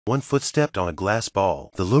One foot stepped on a glass ball.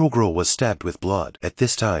 The little girl was stabbed with blood. At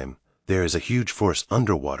this time, there is a huge force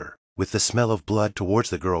underwater, with the smell of blood towards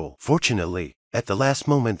the girl. Fortunately, at the last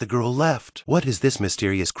moment the girl left. What is this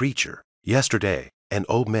mysterious creature? Yesterday, an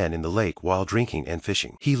old man in the lake while drinking and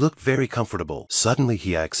fishing. He looked very comfortable. Suddenly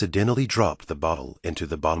he accidentally dropped the bottle into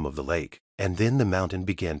the bottom of the lake, and then the mountain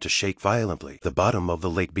began to shake violently. The bottom of the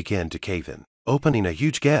lake began to cave in, opening a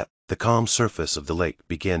huge gap. The calm surface of the lake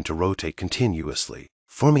began to rotate continuously,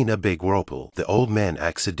 forming a big whirlpool. The old man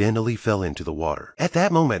accidentally fell into the water. At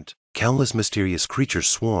that moment, countless mysterious creatures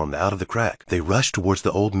swarmed out of the crack. They rushed towards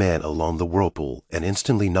the old man along the whirlpool and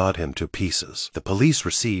instantly gnawed him to pieces. The police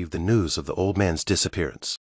received the news of the old man's disappearance.